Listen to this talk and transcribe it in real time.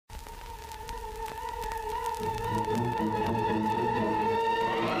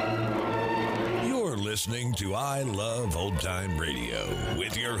You're listening to I Love Old Time Radio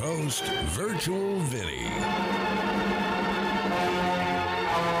with your host, Virtual Vinny.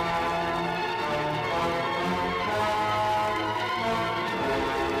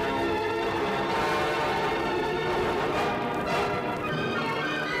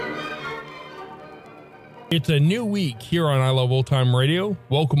 It's a new week here on I Love Old Time Radio.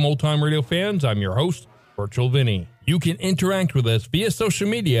 Welcome, Old Time Radio fans. I'm your host, Virtual Vinny. You can interact with us via social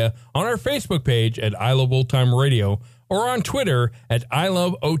media on our Facebook page at I Love Old Time Radio or on Twitter at I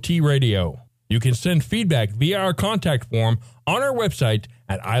Love OT Radio. You can send feedback via our contact form on our website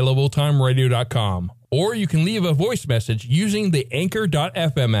at iloveoldtimeradio.com, or you can leave a voice message using the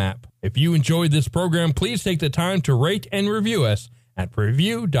Anchor.fm app. If you enjoyed this program, please take the time to rate and review us at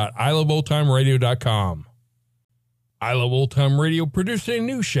review.iloveoldtimeradio.com. I Love Old Time Radio produces a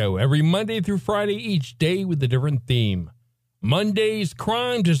new show every Monday through Friday, each day with a different theme. Monday's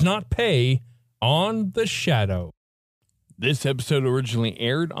Crime Does Not Pay on The Shadow. This episode originally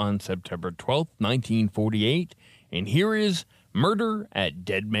aired on September 12th, 1948, and here is Murder at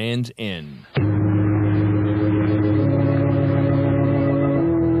Dead Man's Inn.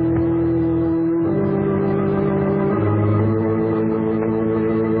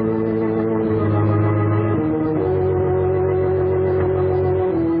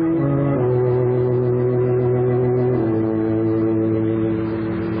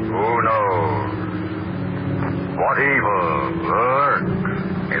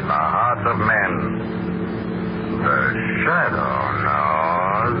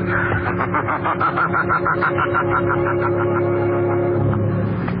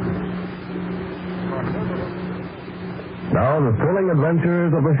 Now the thrilling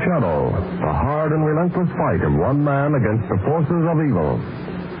adventures of The Shadow, a hard and relentless fight of one man against the forces of evil.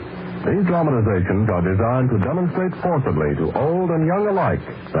 These dramatizations are designed to demonstrate forcibly to old and young alike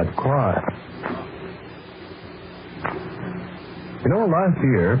that crime. You know, last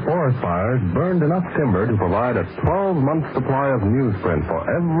year, forest fires burned enough timber to provide a 12-month supply of newsprint for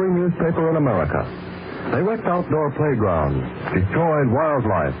every newspaper in America. They wrecked outdoor playgrounds, destroyed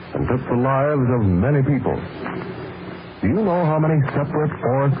wildlife, and took the lives of many people. Do you know how many separate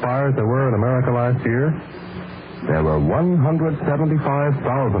forest fires there were in America last year? There were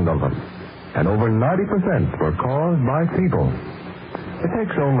 175,000 of them, and over 90% were caused by people. It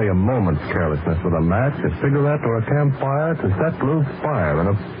takes only a moment's carelessness with a match, a cigarette, or a campfire to set loose fire,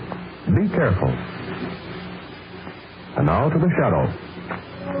 and be careful. And now to The Shadow.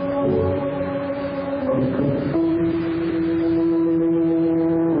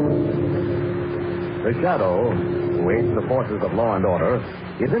 The Shadow, who aids the forces of law and order,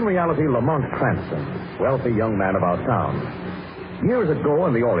 is in reality Lamont Cranston, wealthy young man about town. Years ago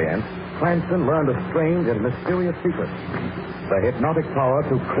in the Orient, Cranston learned a strange and mysterious secret: the hypnotic power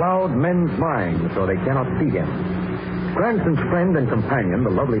to cloud men's minds so they cannot see him. Cranston's friend and companion,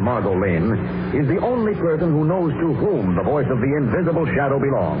 the lovely Margot Lane, is the only person who knows to whom the voice of the invisible Shadow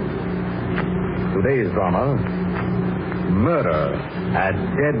belongs. Today's drama: Murder at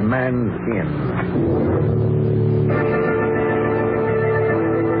Dead Man's Inn.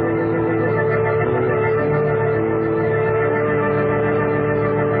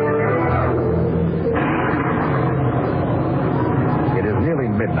 It is nearly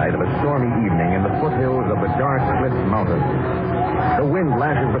midnight of a stormy evening in the foothills of the Dark Cliff Mountains. The wind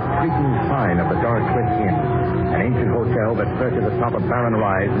lashes the creaking sign of the Dark Cliff Inn, an ancient hotel that perches atop a barren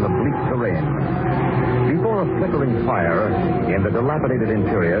rise in the bleak terrain. Before a flickering fire, in the dilapidated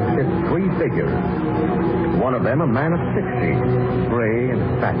interior, sit three figures. One of them a man of 60, gray and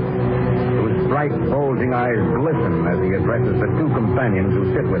fat, whose bright, bulging eyes glisten as he addresses the two companions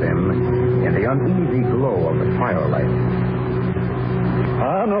who sit with him in the uneasy glow of the firelight.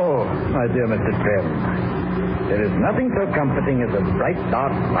 Ah, no, my dear Mr. Trim. There is nothing so comforting as a bright,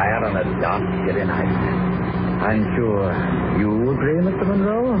 dark fire on a dark, chilly night. I'm sure you agree, Mr.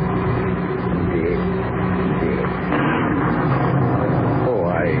 Monroe? Indeed. Oh,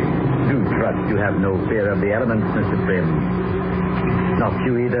 I do trust you have no fear of the elements, Mr. Trim. Not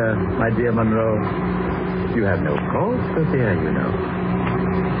you either, my dear Monroe. You have no cause for fear, you know.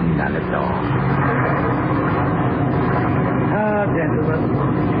 None at all. Ah, gentlemen,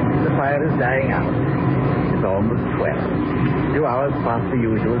 the fire is dying out. It's almost 12. 2 hours past the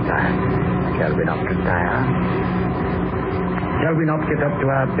usual time. Shall we not retire? Shall we not get up to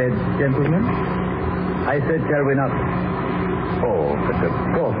our beds, gentlemen? I said, shall we not? Oh, but of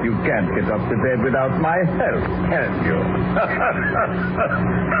course you can't get up to bed without my help, can you?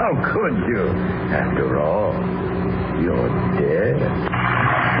 How could you? After all, you're dead.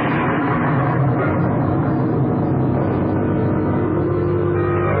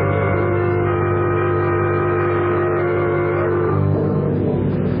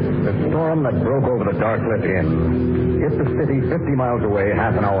 Darcliff Inn. Hit the city 50 miles away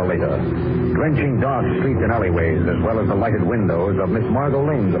half an hour later. Drenching dark streets and alleyways, as well as the lighted windows of Miss Margot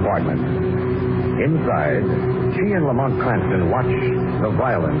Lane's apartment. Inside, she and Lamont Cranston watch the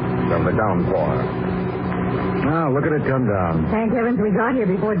violence of the downpour. Now, look at it come down. Thank heavens we got here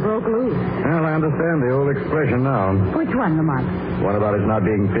before it broke loose. Well, I understand the old expression now. Which one, Lamont? What about it not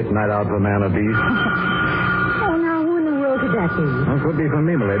being fit night out for man or beast? Oh, now, who in the world could that be? Well, it could be from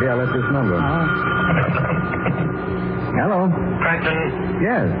me, milady. I left this number. Hello? Cranston,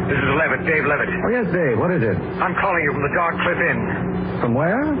 Yes. this is Levitt, Dave Levitt. Oh, yes, Dave. What is it? I'm calling you from the Darcliff Inn. From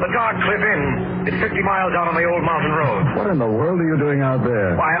where? The Darcliff Inn. It's 50 miles out on the old mountain road. What in the world are you doing out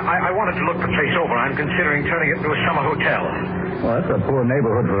there? Well, I wanted to look the place over. I'm considering turning it into a summer hotel. Well, that's a poor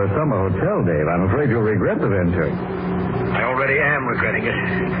neighborhood for a summer hotel, Dave. I'm afraid you'll regret the venture. I already am regretting it.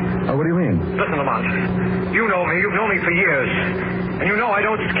 Oh, what do you mean? Listen, Lamont. You know me. You've known me for years. And you know I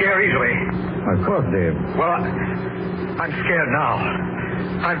don't scare easily. Of course, Dave. Well, I'm scared now.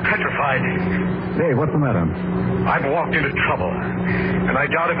 I'm petrified. Dave, what's the matter? I've walked into trouble. And I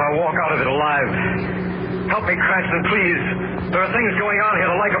doubt if I walk out of it alive. Help me, Cranston, please. There are things going on here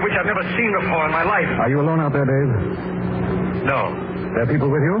the like of which I've never seen before in my life. Are you alone out there, Dave? No. There are people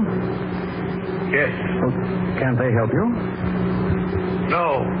with you? Yes. Well, can't they help you?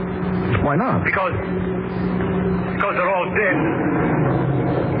 No. Why not? Because they're all dead.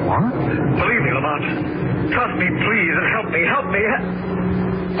 What? Believe me, Lamont. Trust me, please, and help me. Help me.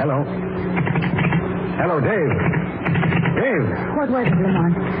 Hello? Hello, Dave. Dave. What was it,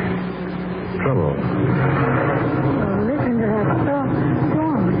 Lamont? Trouble. Oh, listen to that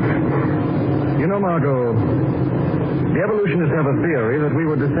song. You know, Margot, the evolutionists have a theory that we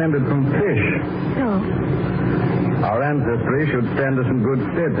were descended from fish. So? Our ancestry should stand us in good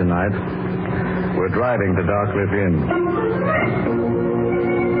stead tonight. We're driving to Darcliff Inn.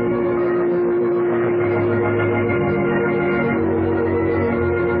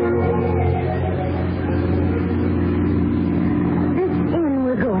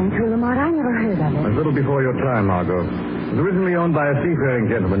 A little before your time, Margot. It was originally owned by a seafaring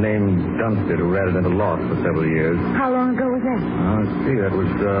gentleman named Dunsted, who ran it into loss for several years. How long ago was that? Let's see, that was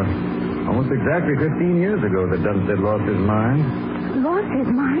almost exactly 15 years ago that Dunsted lost his mind. Lost his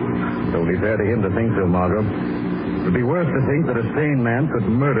mind? It's only fair to him to think so, Margot. It would be worse to think that a sane man could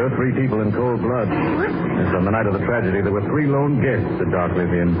murder 3 people in cold blood. What? Yes, on the night of the tragedy, there were 3 lone guests at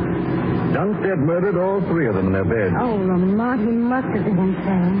Darcliff Inn. Dunsted murdered all 3 of them in their beds. Oh, Lamont, he must have been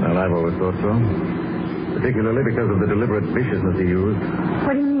insane. Well, I've always thought so. Particularly because of the deliberate viciousness he used.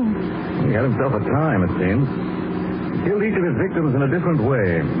 What do you mean? He had himself a time, it seems. He killed each of his victims in a different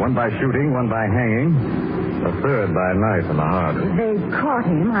way. One by shooting, one by hanging, a third by a knife in the heart. They caught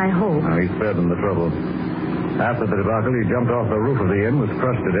him, I hope. He spared them the trouble. After the debacle, he jumped off the roof of the inn, was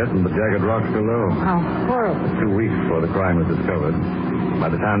crushed to death in the jagged rocks below. How horrible. 2 weeks before the crime was discovered. By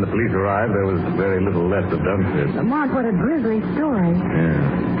the time the police arrived, there was very little left of Dunsted. Lamont, what a grisly story. Yeah.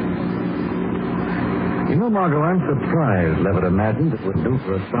 You know, Margot, I'm surprised Levitt imagined it would do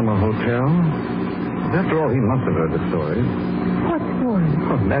for a summer hotel. After all, he must have heard the story. What story?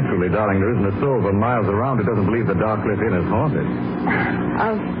 Oh, naturally, darling, there isn't a soul for miles around who doesn't believe the Darcliff Inn is haunted.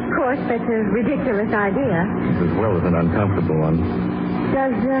 Of course, that's a ridiculous idea. As well as an uncomfortable one.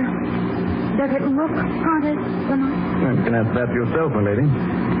 Does it look haunted, Lamont? Well, you can answer that for yourself, my lady.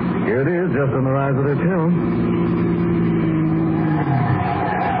 Here it is, just on the rise of this hill.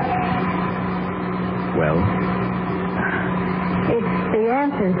 Well? It's the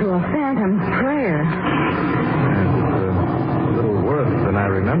answer to a phantom prayer. It's a little worse than I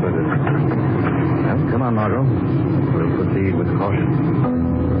remembered it. Well, come on, Margot. We'll proceed with caution.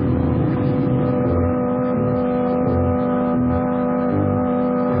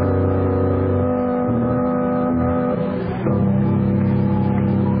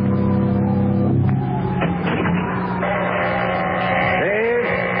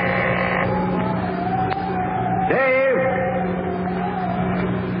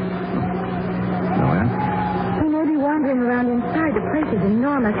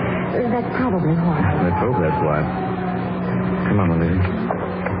 That's probably why. Let's hope that's why. Come on, my lady.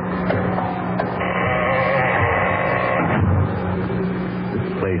 This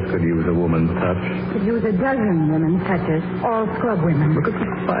place could use a woman's touch. Could use a dozen women's touches, all scrub women. Look at the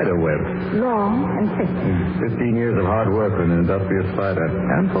spider web. Long and thick. 15 years of hard work for an industrious spider.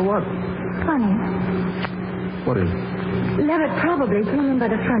 And for what? Funny. What is it? Levitt probably came in by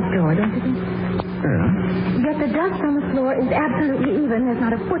the front door, don't you think? Yeah. Yet the dust on the floor is absolutely even. There's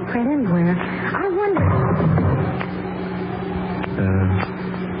not a footprint anywhere. I wonder...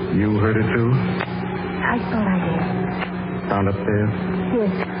 You heard it too? I thought I did. Found upstairs? Yes.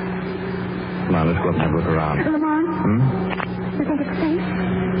 Come on, let's go up and have a look around. Lamont? You think it's safe?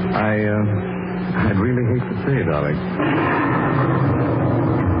 I'd really hate to say, darling.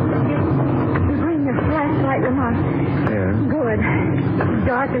 You bring your flashlight, Lamont. Yeah? Good. It's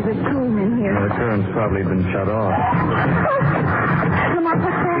dark as a tomb in here. Well, the current's probably been shut off. Lamont,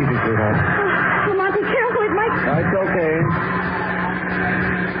 what's that? Easy, sweetheart. Lamont, be careful. It might... It's okay.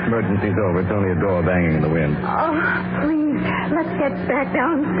 Emergency's over. It's only a door banging in the wind. Oh, please, let's get back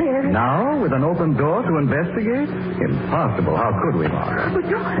downstairs. Now, with an open door to investigate? Impossible. How could we, Margaret? But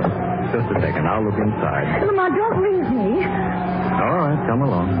don't... Just a second. I'll look inside. Lamont, don't leave me. All right, come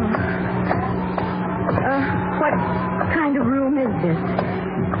along. What kind of room is this?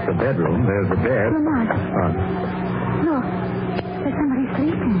 It's the bedroom. There's the bed. Lamont, look. There's somebody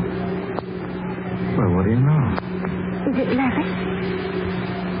sleeping. Well, what do you know? Is it Levitt?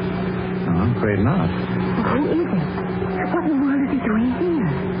 No, I'm afraid not. Who is it? What in the world is he doing here?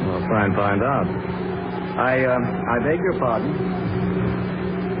 Well, I'll try and find out. I beg your pardon.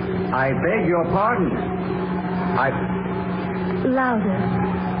 I beg your pardon. Louder.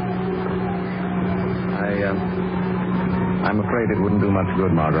 I'm afraid it wouldn't do much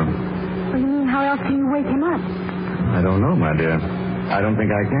good, Margot. What do you mean, how else can you wake him up? I don't know, my dear. I don't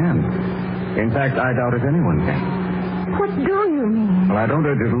think I can. In fact, I doubt if anyone can. What do you mean? Well, I don't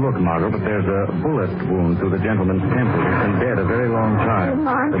urge you to look, Margot, but there's a bullet wound through the gentleman's temple. He's been dead a very long time.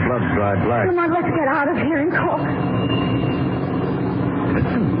 Lamont. The blood's dried black. Lamont, let's get out of here and talk.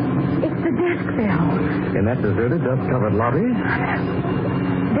 Listen. It's the desk bell. In that deserted, dust-covered lobby?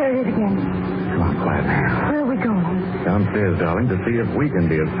 There it is again. Come on, quiet. Where are we going? Downstairs, darling, to see if we can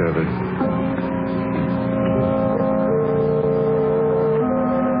be of service.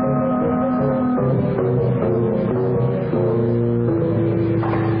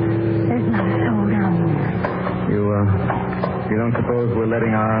 There's not a soul down here. You don't suppose we're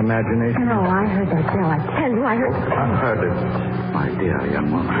letting our imagination... No, I heard that bell. I tell you, I heard... I've heard it. My dear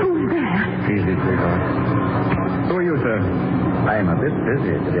young woman. Who's there? Easy, sweetheart. Who are you, sir? I am a bit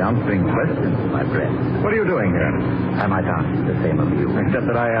busy to be answering questions, my friend. What are you doing here? I might ask the same of you. Except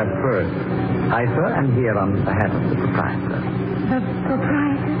that I asked first. I, sir, am here on behalf of the proprietor. The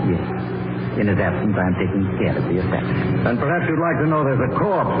proprietor? Yes. In his absence, I am taking care of the establishment. And perhaps you'd like to know there's a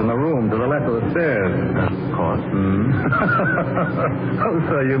corpse in the room to the left of the stairs. Of course. Oh,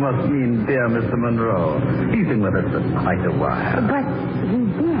 sir, you must mean dear Mr. Monroe. He's been with us for quite a while. But he's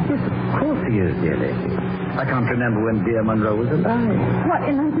dead. Yes, of course he is, dear lady. I can't remember when dear Monroe was alive. What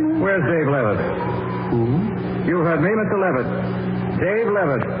in the name? Where's Dave Levitt? Who? You heard me, Mr. Levitt. Dave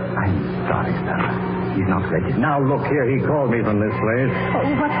Levitt. I'm sorry, sir. He's not registered. Now, look here. He called me from this place. Oh,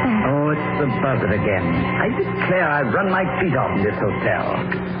 what's that? Oh, it's the buzzer again. I declare I've run my feet off in this hotel.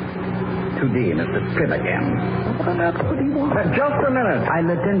 Today, Mr. Prim again. What on earth would he want? Just a minute. I'll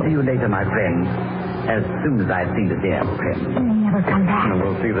attend to you later, my friend. As soon as I've seen the dear Prim. He may never come back. And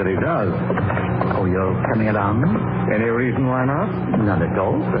we'll see that he does. Oh, you're coming along? Any reason why not? None at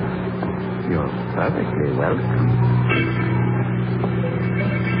all, sir. You're perfectly welcome.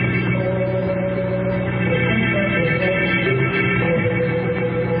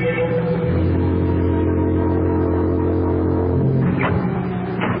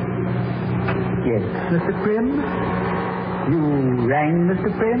 Yes, Mr. Prim? You rang, Mr.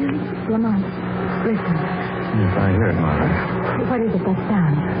 Prim? Lamont, listen. Yes, I heard, Margaret. What is it that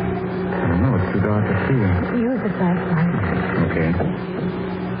sound? I don't know. It's too dark to see. Use the flashlight. Okay.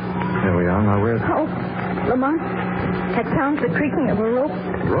 There we are. Now, where's... Oh, Lamont, that sounds the creaking of a rope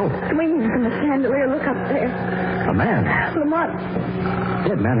Rope? swinging from the chandelier. Look up there. A man. Lamont,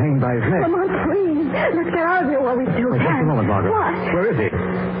 Dead man hanging by his neck. Lamont, please. Let's get out of here while we still Just can. a moment, Margaret. What? Where is he?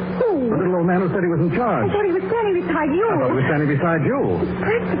 Who? The little old man who said he was in I charge. thought he was standing beside you. I thought he was standing beside you.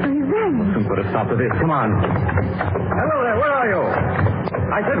 Practically ran. Soon put a stop to this. Come on. Hello there. Where are you?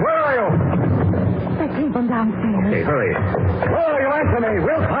 I said, where are you? That came from downstairs. Okay, hurry. Where are you? Answer me.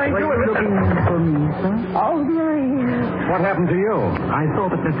 We'll find you. Were you looking for me, sir? Oh, there he is. What happened to you? I saw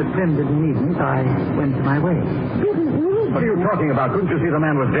that Mr. Prim didn't need me, so I went my way. Didn't need What are you talking about? Couldn't you see the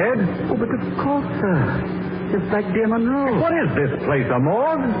man was dead? Oh, but of course, sir. Just like dear Monroe. What is this place, a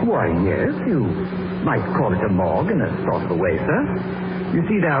morgue? Why, yes, you might call it a morgue in a sort of a way, sir. You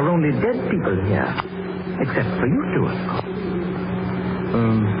see, there are only dead people here. Except for you two, of course.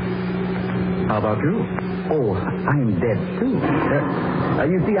 How about you? Oh, I'm dead, too.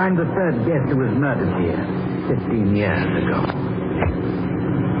 You see, I'm the third guest who was murdered here 15 years ago.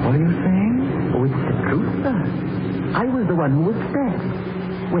 What are you saying? Oh, it's the truth, sir. I was the one who was dead.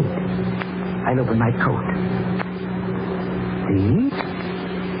 Wait. I'll open my coat. See?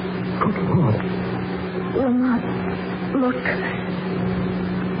 Good Lord. Lamont, look.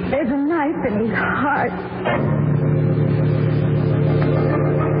 There's a knife in his heart.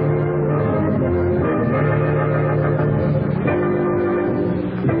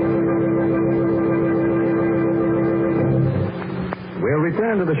 We'll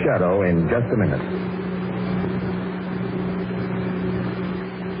return to the shadow in just a minute.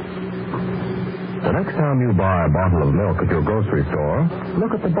 The next time you buy a bottle of milk at your grocery store,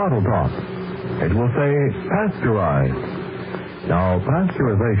 look at the bottle top. It will say pasteurized. Now,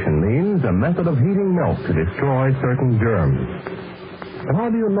 pasteurization means a method of heating milk to destroy certain germs. But how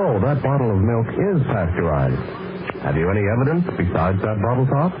do you know that bottle of milk is pasteurized? Have you any evidence besides that bottle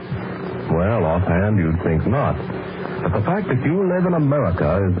top? Well, offhand, you'd think not. But the fact that you live in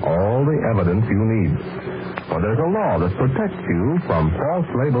America is all the evidence you need. For there's a law that protects you from false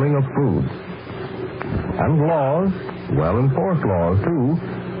labeling of foods. And laws, well-enforced laws, too,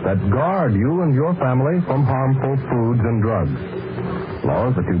 that guard you and your family from harmful foods and drugs.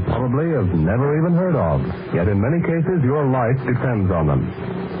 Laws that you probably have never even heard of, yet in many cases your life depends on them.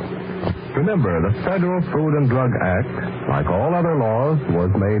 Remember, the Federal Food and Drug Act, like all other laws,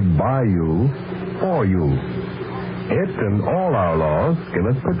 was made by you, for you. It and all our laws give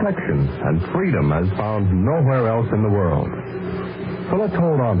us protection and freedom as found nowhere else in the world. So let's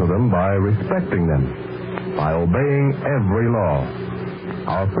hold on to them by respecting them, by obeying every law.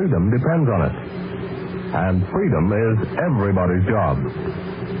 Our freedom depends on it. And freedom is everybody's job.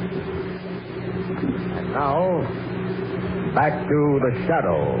 And now, back to the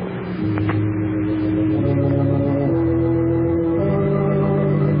shadow.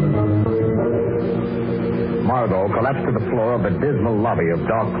 Margot collapsed to the floor of the dismal lobby of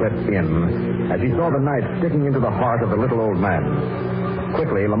Dogcliff Inn as she saw the knife sticking into the heart of the little old man.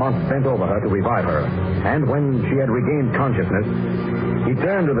 Quickly, Lamont bent over her to revive her, and when she had regained consciousness, he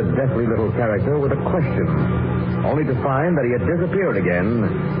turned to the deathly little character with a question, only to find that he had disappeared again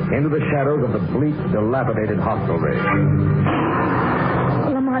into the shadows of the bleak, dilapidated hostelry.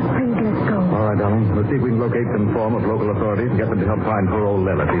 Lamont, please, let's go. All right, darling. Let's see if we can locate some form of local authorities and get them to help find poor old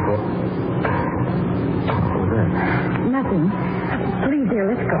Lilith before... What was that? Nothing. Please, dear,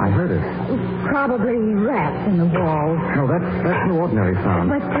 let's go. I heard it. Probably rats in the walls. No, that's no ordinary sound.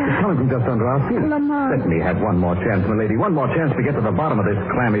 But, It's coming from just under our feet. Lamont. Let me have one more chance, my lady. One more chance to get to the bottom of this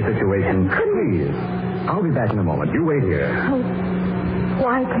clammy situation. Please. I'll be back in a moment. You wait here. Oh,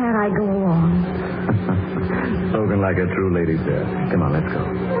 why can't I go along? Spoken like a true lady, sir. Come on, let's go.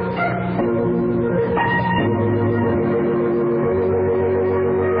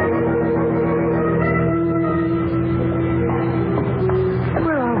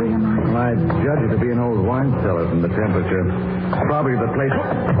 I judge it to be an old wine cellar from the temperature. Probably the place...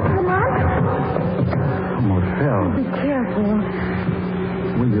 Lamont? Almost fell. Be careful.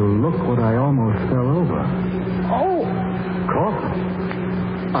 Will you look what I almost fell over? Oh. Coffin?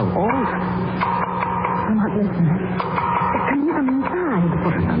 Oh. Lamont, listen. Can you come inside?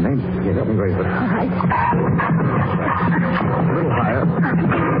 What in the name? Get up and raise it. All right. A little higher.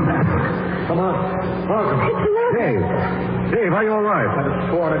 Come on. Welcome. Dave, are you all right? I'd have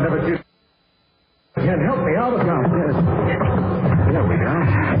sworn I'd never see... Can't help me out of now. There we are.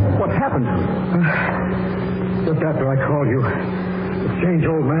 What happened? Just after I called you, the strange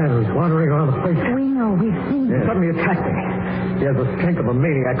old man who's wandering around the place. We know. We've seen him. Suddenly attacked me. He has the strength of a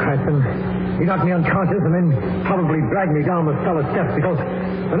maniac, Cranston. He knocked me unconscious and then probably dragged me down the cellar steps because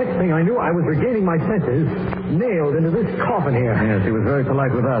the next thing I knew, I was regaining my senses, nailed into this coffin here. Yes, he was very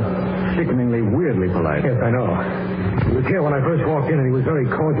polite with us. Sickeningly, weirdly polite. Yes, I know. He was here when I first walked in, and he was very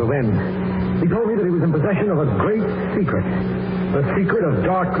cordial then. He told me that he was in possession of a great secret. The secret of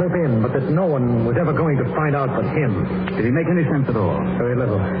Darkcliff Inn, but that no one was ever going to find out but him. Did he make any sense at all? Very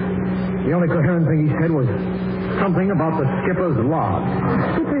little. The only coherent thing he said was something about the skipper's log.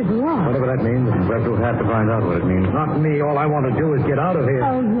 Skipper's log? Whatever that means, we'll have to find out what it means. Not me. All I want to do is get out of here.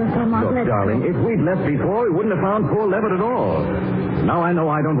 Oh, yes, Lamont. Look, darling, if we'd left before, we wouldn't have found poor Levitt at all. Now I know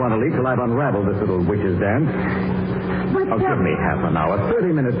I don't want to leave till I've unraveled this little witch's dance. But, Give me half an hour,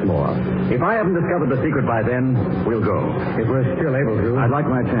 30 minutes more. If I haven't discovered the secret by then, we'll go. If we're still able to. I'd like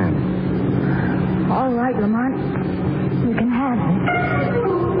my chance. all right, Lamont. You can have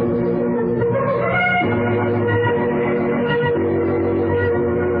it.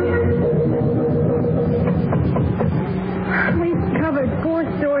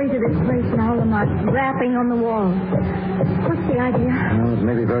 Stories of this place now, Lamont, rapping on the walls. What's the idea? Well, it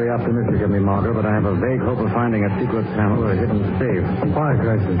may be very optimistic of me, Margot, but I have a vague hope of finding a secret panel or a hidden safe. Why,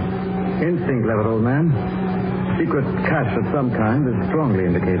 Cranston? Instinct, Levitt, old man. Secret cache of some kind is strongly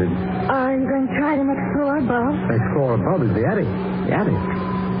indicated. Are you going to try the next floor above? Next floor above is the attic. The attic?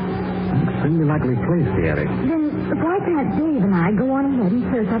 Extremely likely place, the attic. Then why can't Dave and I go on ahead and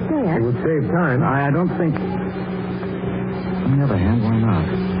search up there? It would save time. I don't think... On the other hand, why not?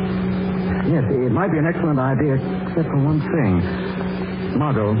 Yes, it might be an excellent idea, except for one thing.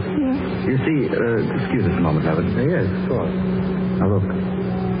 Margot. Yes? You see, excuse us a moment, Abbott. Yes, sure. Now, look.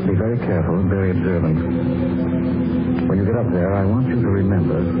 Be very careful and very observant. When you get up there, I want you to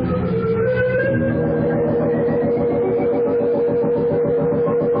remember...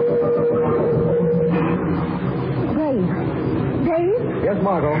 Dave? Yes,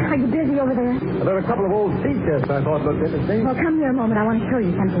 Margot. Are you busy over there? There are a couple of old sea chests I thought looked interesting. Well, come here a moment. I want to show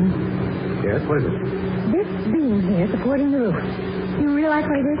you something. Yes, what is it? This beam here supporting the roof. Do you realize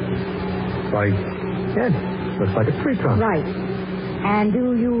what it is? Why, yes. Looks like a tree trunk. Right. And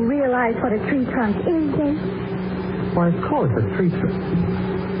do you realize what a tree trunk is, Dave? Why, of course, a tree trunk.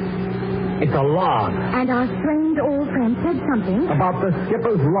 It's a log. And our strange old friend said something. About the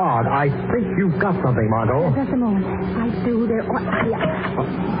skipper's log. I think you've got something, Margot. Just a moment. I do. There ought...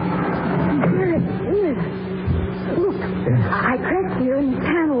 Here it is. Look. Yes. I pressed here and the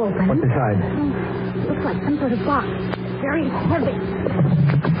panel opened. What's inside? Looks like some sort of box. Very heavy.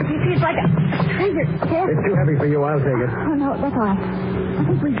 You see, it's like a treasure chest. It's too heavy for you. I'll take it. Oh, no, that's all right. I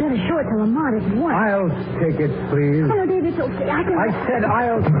think we'd better show it to Lamont at once. I'll take it, please. Oh, no, Dave, it's okay. I said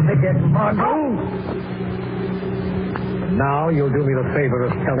I'll take it, Margot. Now you'll do me the favor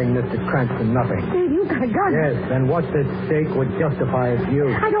of telling Mr. Cranston nothing. Dave, you've got a gun. Yes, and what's at stake would justify its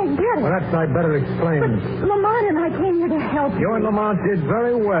use. I don't get it. Perhaps I'd better But explain. Lamont and I came here to help You and Lamont did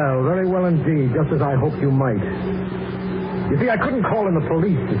very well indeed, just as I hoped you might. You see, I couldn't call in the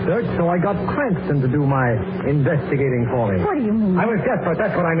police to search, so I got Cranston to do my investigating for me. What do you mean? I was desperate,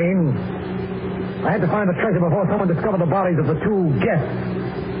 that's what I mean. I had to find the treasure before someone discovered the bodies of the two guests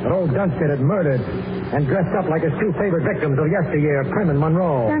that old Dunstead had murdered and dressed up like his two favorite victims of yesteryear, Prim and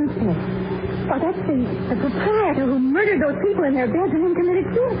Monroe. Dunstead. Oh, that's the proprietor who murdered those people in their beds and then committed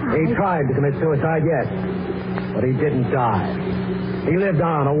suicide. He tried to commit suicide, yes, but he didn't die. He lived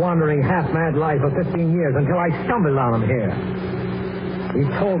on a wandering, half-mad life of 15 years until I stumbled on him here. He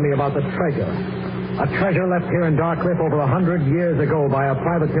told me about the treasure. A treasure left here in Darkcliff over 100 years ago by a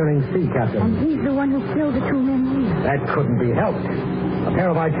privateering sea captain. And he's the one who killed the two men here. That couldn't be helped. A pair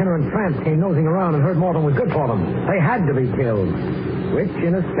of itinerant tramps came nosing around and heard more than was good for them. They had to be killed, which,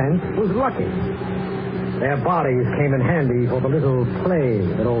 in a sense, was lucky. Their bodies came in handy for the little play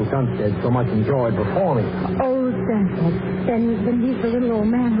that old Dunstead so much enjoyed performing. Old Dunstead. Then he's the little old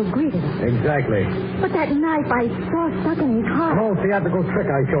man who greeted us. Exactly. But that knife I saw stuck in his heart. An old theatrical trick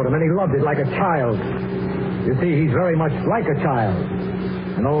I showed him, and he loved it like a child. You see, he's very much like a child.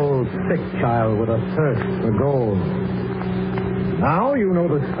 An old, sick child with a thirst for gold. Now you know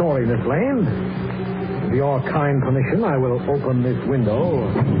the story, Miss Lane. With your kind permission, I will open this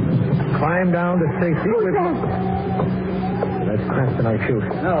window, climb down to safety with... That's Cranston I shoot.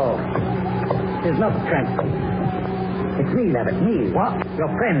 No. It's not Cranston. It's me, Levitt. Me. What? Your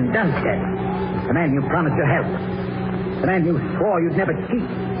friend, Dunstead. The man you promised to help. The man you swore you'd never cheat.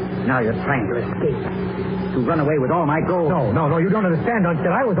 Now you're trying to escape. To run away with all my gold. No, you don't understand,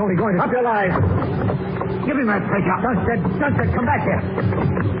 Dunstead. I was only going to... Up your lives. Give me my treasure. Dunstead, come back here.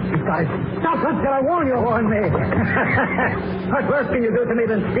 You've got it. Stop, Dunstead, I warn you. Warn me. What worse can you do to me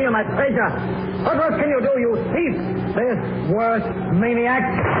than steal my treasure? What worse can you do, you thief? This worst maniac.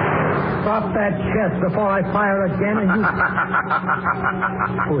 Drop that chest before I fire again and you...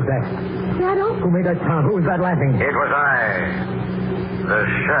 Who's that? Shadow? Who made that sound? Who was that laughing? It was I, the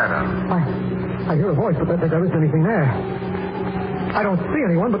Shadow. I hear a voice, but there isn't anything there. I don't see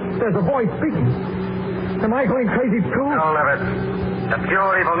anyone, but there's a voice speaking. Am I going crazy too? No, Levitt. The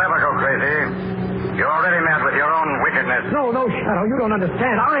pure evil never go crazy. You're already mad with your own wickedness. No, Shadow, you don't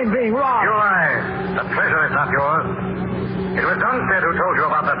understand. I'm being robbed. You lie. The treasure is not yours. It was Dunstead who told you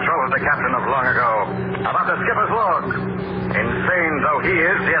about the trouble of the captain of long ago. About the skipper's log. Insane though he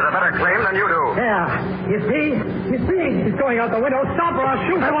is, he has a better claim than you do. Yeah. You see? He's going out the window. Stop or I'll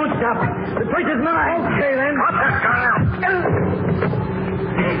shoot. I won't stop. The treasure's mine. Okay, then. Drop that gun.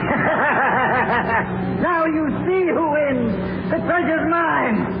 Now you see who wins. The treasure's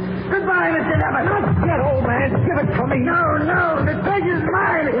mine. Goodbye, Mr. Levitt. Not yet, old man. Give it to me. No. The treasure's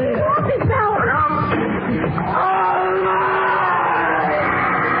mine. What is that? All mine.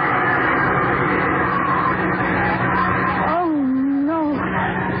 Oh, no.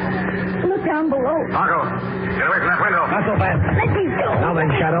 Look down below. Margot, get away from that window. Not so fast. Let me go. Now then,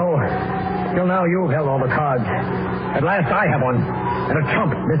 Shadow. Till now, you've held all the cards. At last, I have one. And a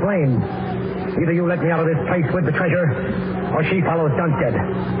trump, Miss Lane. Either you let me out of this place with the treasure, or she follows Dunstead.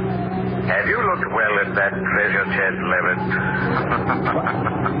 Have you looked well at that treasure chest, Levitt?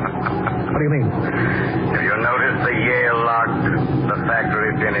 What do you mean? Have you noticed the Yale lock, the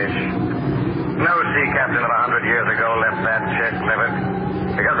factory finish? No sea captain of 100 years ago left that chest, Levitt,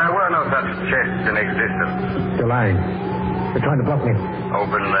 because there were no such chests in existence. You're lying. You're trying to bluff me.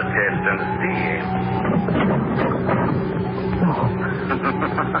 Open the chest and see him. No.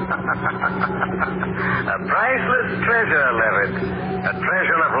 A priceless treasure, Levitt. A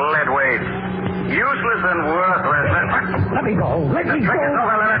treasure of lead weight. Useless and worthless. Let me go. Let me go. It's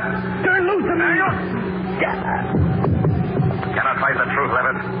over, Levitt. Turn loose of me. Cannot fight the truth,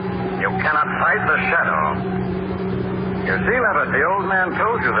 Levitt. You cannot fight the shadow. You see, Levitt, the old man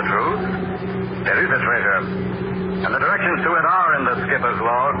told you the truth. There is a treasure. And the directions to it are in the skipper's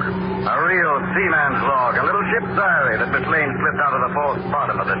log. A real seaman's log. A little ship's diary that Miss Lane slipped out of the fourth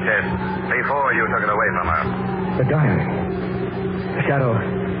bottom of the chest before you took it away from her. The diary. Shadow,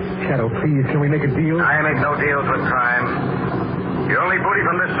 please, can we make a deal? I make no deals with crime. The only booty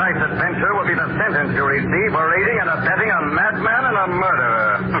from this night's adventure will be the sentence you receive for aiding and abetting a madman and a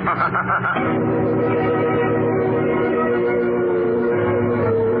murderer.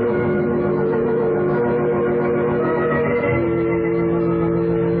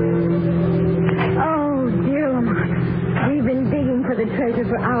 The treasure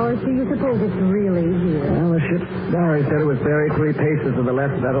for hours. Do you suppose it's really here? Well, the ship's diary said it was buried 3 paces to the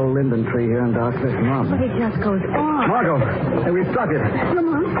left of that old linden tree here in Darkfish Mountain. But it just goes on. Margot, hey, we've struck it.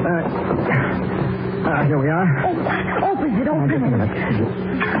 Lamont? Here we are. Open it. Just a minute.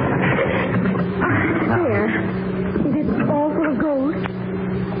 There. Is it all full of gold?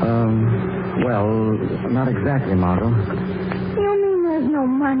 Well, not exactly, Margot. You mean there's no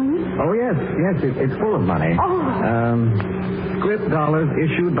money? Oh, yes, it's full of money. Oh. Scrip dollars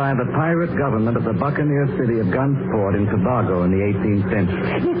issued by the pirate government of the buccaneer city of Gunsport in Tobago in the 18th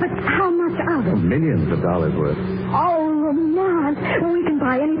century. Yes, but how much of it? Millions of dollars worth. Oh, Lamont. Well, we can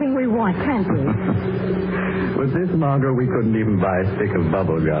buy anything we want, can't we? With this, Margot, we couldn't even buy a stick of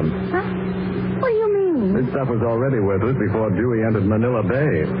bubble gum. Huh? What do you mean? This stuff was already worthless before Dewey entered Manila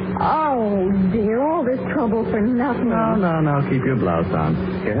Bay. Oh, dear. All this trouble for nothing. No. Keep your blouse on.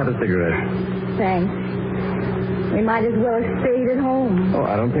 Here, have a cigarette. Thanks. We might as well have stayed at home. Oh,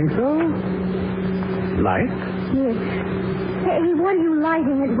 I don't think so. Light? Yes. Hey, what are you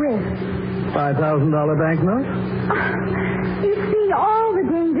lighting it with? $5,000 banknote? You see all the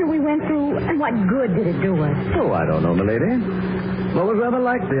danger we went through, and what good did it do us? Oh, I don't know, milady. Well, we rather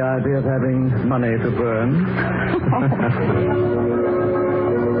like the idea of having money to burn.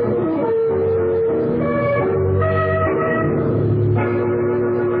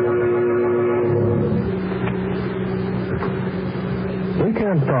 We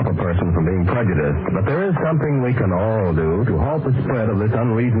can't stop a person from being prejudiced, but there is something we can all do to halt the spread of this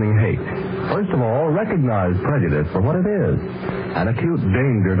unreasoning hate. First of all, recognize prejudice for what it is, an acute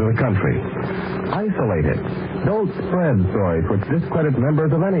danger to the country. Isolate it. Don't spread stories which discredit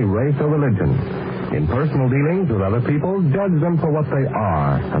members of any race or religion. In personal dealings with other people, judge them for what they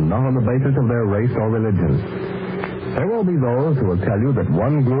are, and not on the basis of their race or religion. There will be those who will tell you that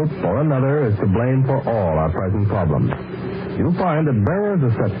one group or another is to blame for all our present problems. You'll find that bearers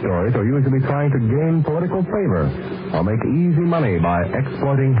of such stories are usually trying to gain political favor or make easy money by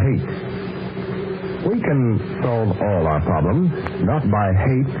exploiting hate. We can solve all our problems, not by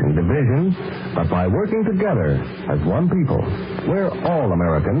hate and division, but by working together as one people. We're all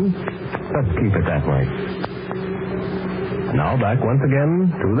Americans. Let's keep it that way. Now back once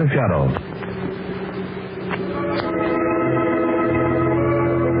again to the shadow.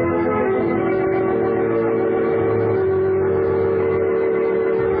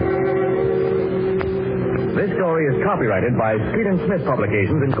 This story is copyrighted by Street & Smith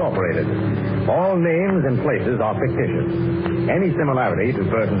Publications, Incorporated. All names and places are fictitious. Any similarity to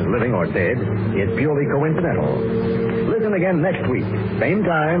persons living or dead is purely coincidental. Listen again next week, same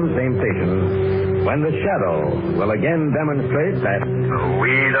time, same station, when the shadow will again demonstrate that The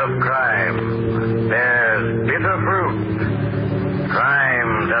weed of crime bears bitter fruit.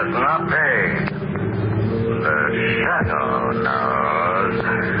 Crime does not pay. The shadow knows.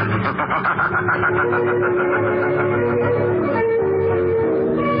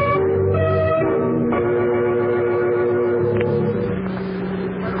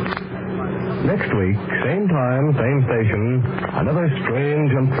 Next week, same time, same station, another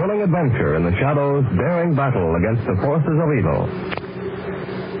strange and thrilling adventure in the Shadow's daring battle against the forces of evil.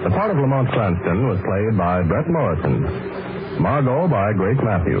 The part of Lamont Cranston was played by Brett Morrison. Margot by Grace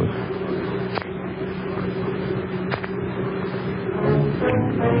Matthews.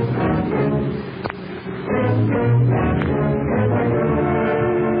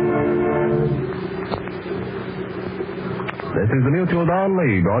 This is the Mutual Don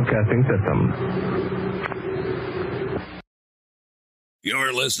Lee Broadcasting System.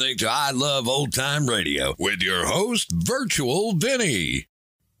 You're listening to I Love Old Time Radio with your host, Virtual Vinny.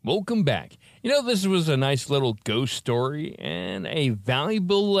 Welcome back. You know, this was a nice little ghost story and a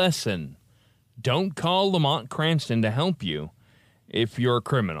valuable lesson. Don't call Lamont Cranston to help you if you're a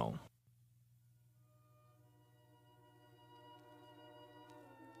criminal.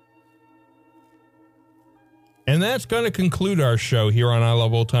 And that's going to conclude our show here on I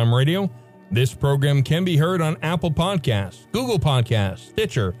Love Old Time Radio. This program can be heard on Apple Podcasts, Google Podcasts,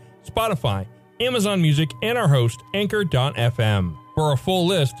 Stitcher, Spotify, Amazon Music, and our host, Anchor.fm. For a full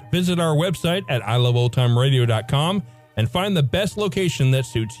list, visit our website at iloveoldtimeradio.com and find the best location that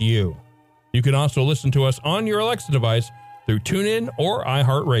suits you. You can also listen to us on your Alexa device through TuneIn or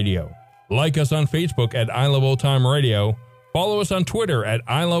iHeartRadio. Like us on Facebook at I Love Old Time Radio. Follow us on Twitter at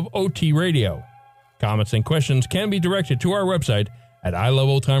I Love OT Radio. Comments and questions can be directed to our website at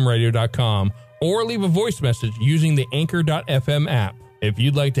iloveoldtimeradio.com or leave a voice message using the Anchor.fm app. If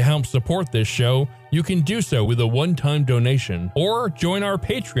you'd like to help support this show, you can do so with a one-time donation or join our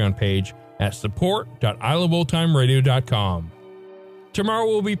Patreon page at support.iloveoldtimeradio.com. Tomorrow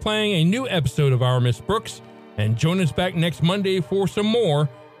we'll be playing a new episode of Our Miss Brooks, and join us back next Monday for some more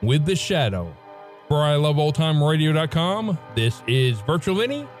with The Shadow. For iloveoldtimeradio.com, this is Virtual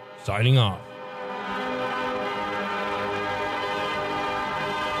Vinny signing off.